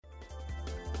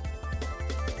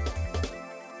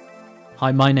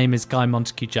Hi, my name is Guy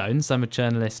Montague-Jones. I'm a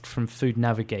journalist from Food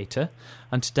Navigator,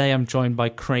 and today I'm joined by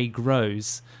Craig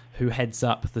Rose, who heads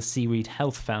up the Seaweed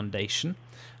Health Foundation,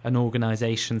 an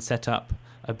organisation set up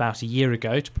about a year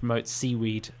ago to promote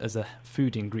seaweed as a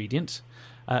food ingredient.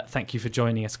 Thank you for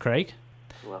joining us, Craig.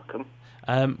 You're welcome.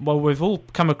 Well, we've all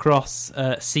come across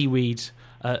seaweed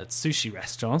at sushi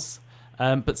restaurants,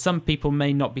 but some people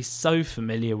may not be so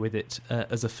familiar with it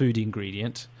as a food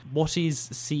ingredient. What is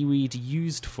seaweed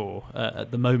used for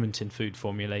at the moment in food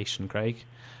formulation, Craig?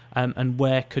 And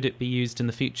where could it be used in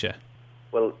the future?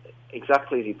 Well,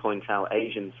 exactly as you point out,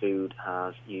 Asian food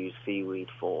has used seaweed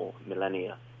for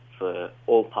millennia for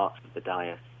all parts of the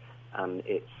diet, and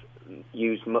it's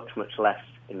used much, much less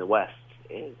in the West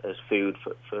as food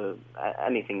for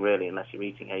anything really, unless you're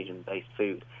eating Asian-based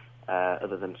food,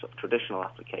 other than sort of traditional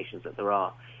applications that there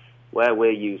are. Where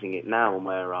we're using it now and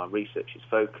where our research is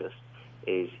focused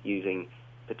is using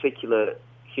particular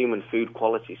human food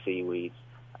quality seaweeds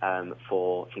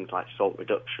for things like salt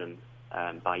reduction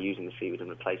by using the seaweed in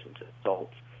replacement of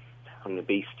salt, tackling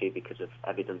obesity because of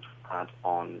evidence we've had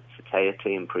on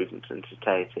satiety, improvements in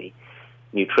satiety,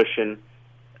 nutrition,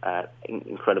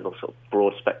 incredible sort of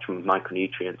broad spectrum of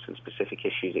micronutrients and specific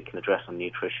issues it can address on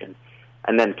nutrition,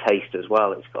 and then taste as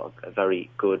well. It's got a very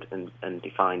good and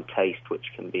defined taste, which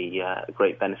can be a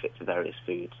great benefit to various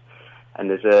foods.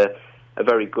 And there's a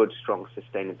very good, strong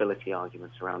sustainability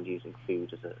arguments around using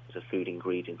food as a food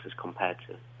ingredient as compared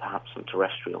to perhaps some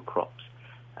terrestrial crops,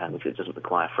 because it doesn't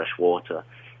require fresh water.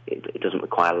 It doesn't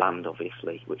require land,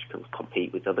 obviously, which can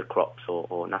compete with other crops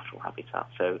or natural habitat.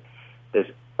 So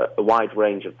there's a wide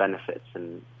range of benefits,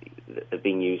 and they're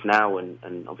being used now,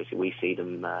 and obviously we see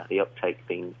them, the uptake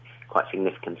being quite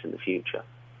significant in the future.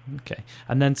 Okay.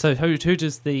 And then, so who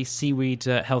does the Seaweed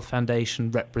Health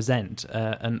Foundation represent,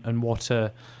 and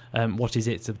what is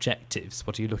its objectives?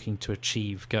 What are you looking to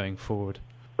achieve going forward?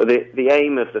 Well, the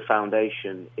aim of the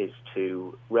foundation is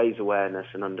to raise awareness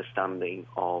and understanding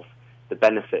of the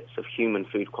benefits of human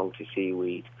food quality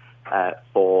seaweed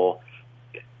for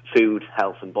food,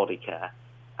 health and body care.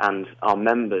 And our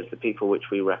members, the people which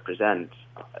we represent,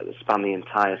 span the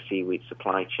entire seaweed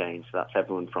supply chain. So that's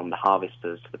everyone from the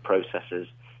harvesters to the processors,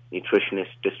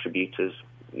 nutritionists, distributors,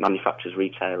 manufacturers,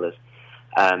 retailers.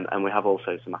 And we have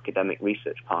also some academic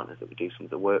research partners that we do some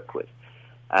of the work with.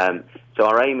 So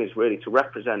our aim is really to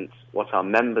represent what our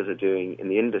members are doing in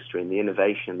the industry and the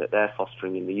innovation that they're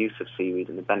fostering in the use of seaweed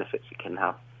and the benefits it can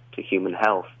have to human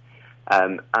health.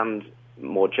 And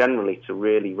more generally, to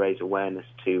really raise awareness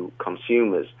to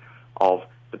consumers of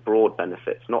the broad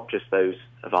benefits, not just those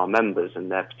of our members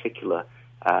and their particular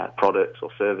products or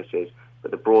services, but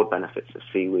the broad benefits of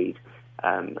seaweed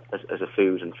as a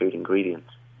food and food ingredient.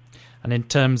 And in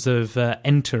terms of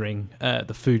entering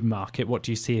the food market, what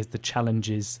do you see as the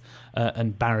challenges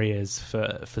and barriers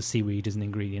for seaweed as an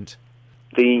ingredient?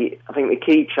 I think the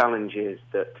key challenge is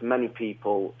that to many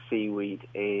people, seaweed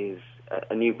is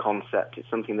a new concept. It's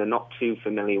something they're not too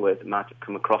familiar with. They might have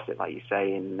come across it, like you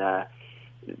say, in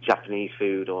Japanese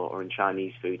food or in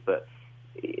Chinese food, but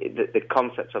the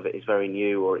concept of it is very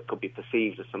new, or it could be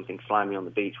perceived as something slimy on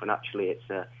the beach, when actually it's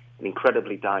an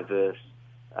incredibly diverse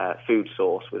food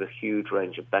source with a huge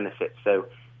range of benefits. So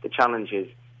the challenge is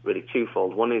really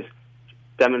twofold. One is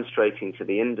demonstrating to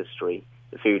the industry,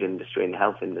 the food industry and the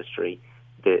health industry,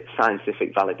 the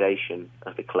scientific validation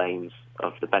of the claims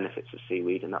of the benefits of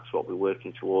seaweed, and that's what we're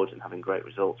working towards and having great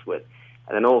results with.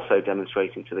 And then also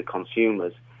demonstrating to the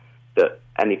consumers that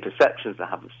any perceptions they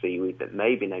have of seaweed that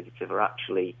may be negative are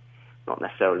actually not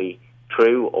necessarily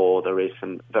true, or there is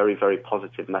some very, very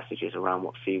positive messages around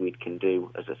what seaweed can do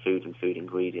as a food and food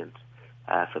ingredient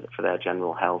for their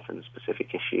general health and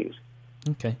specific issues.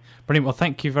 Okay, brilliant. Well,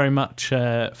 thank you very much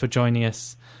for joining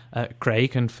us,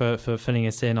 Craig, and for filling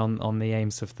us in on the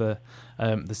aims of the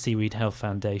Seaweed Health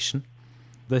Foundation.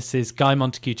 This is Guy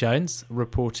Montague-Jones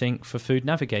reporting for Food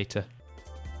Navigator.